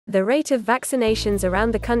The rate of vaccinations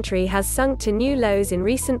around the country has sunk to new lows in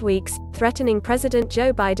recent weeks, threatening President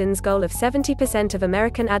Joe Biden's goal of 70% of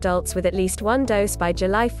American adults with at least one dose by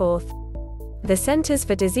July 4. The Centers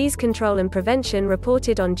for Disease Control and Prevention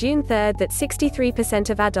reported on June 3 that 63%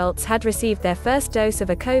 of adults had received their first dose of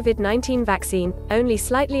a COVID-19 vaccine, only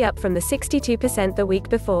slightly up from the 62% the week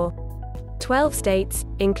before. 12 states,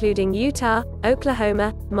 including Utah,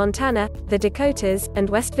 Oklahoma, Montana, the Dakotas, and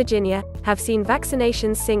West Virginia, have seen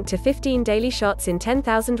vaccinations sink to 15 daily shots in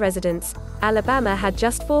 10,000 residents. Alabama had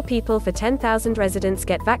just 4 people for 10,000 residents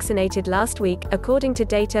get vaccinated last week, according to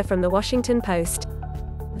data from the Washington Post.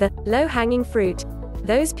 The low-hanging fruit,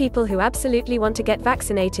 those people who absolutely want to get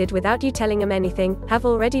vaccinated without you telling them anything, have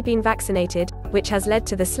already been vaccinated, which has led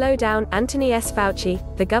to the slowdown, Anthony S. Fauci,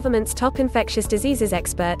 the government's top infectious diseases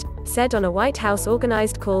expert, said on a White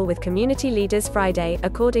House-organized call with community leaders Friday,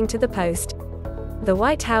 according to the Post. The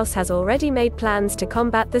White House has already made plans to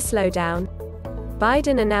combat the slowdown.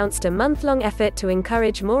 Biden announced a month-long effort to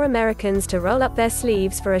encourage more Americans to roll up their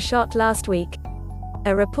sleeves for a shot last week.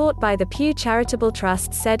 A report by the Pew Charitable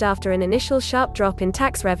Trust said after an initial sharp drop in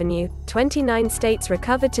tax revenue, 29 states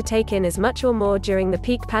recovered to take in as much or more during the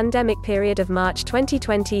peak pandemic period of March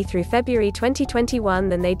 2020 through February 2021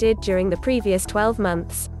 than they did during the previous 12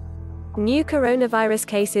 months. New coronavirus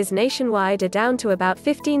cases nationwide are down to about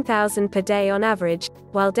 15,000 per day on average,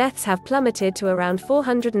 while deaths have plummeted to around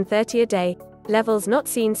 430 a day, levels not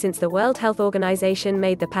seen since the World Health Organization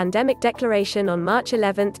made the pandemic declaration on March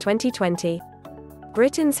 11, 2020.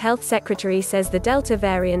 Britain's health secretary says the Delta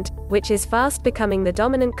variant, which is fast becoming the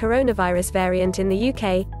dominant coronavirus variant in the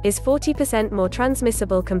UK, is 40% more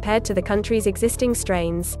transmissible compared to the country's existing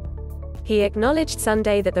strains. He acknowledged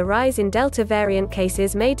Sunday that the rise in Delta variant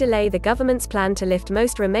cases may delay the government's plan to lift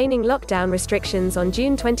most remaining lockdown restrictions on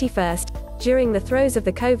June 21. During the throes of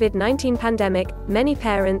the COVID-19 pandemic, many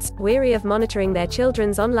parents, weary of monitoring their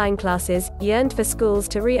children's online classes, yearned for schools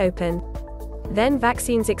to reopen. Then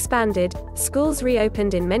vaccines expanded, schools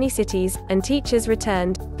reopened in many cities, and teachers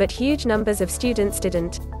returned, but huge numbers of students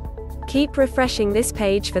didn't. Keep refreshing this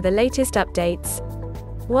page for the latest updates.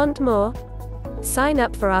 Want more? Sign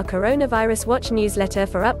up for our Coronavirus Watch newsletter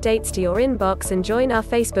for updates to your inbox and join our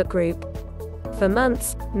Facebook group. For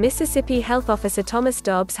months, Mississippi Health Officer Thomas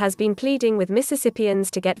Dobbs has been pleading with Mississippians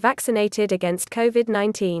to get vaccinated against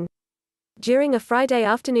COVID-19. During a Friday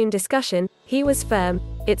afternoon discussion, he was firm.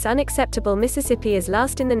 It's unacceptable Mississippi is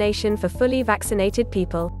last in the nation for fully vaccinated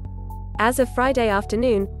people. As of Friday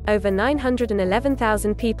afternoon, over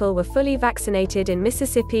 911,000 people were fully vaccinated in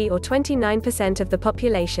Mississippi, or 29% of the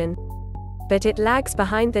population. But it lags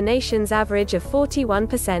behind the nation's average of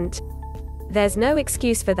 41%. There's no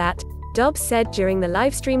excuse for that, Dobbs said during the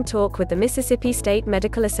livestream talk with the Mississippi State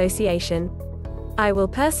Medical Association. I will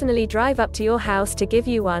personally drive up to your house to give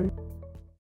you one.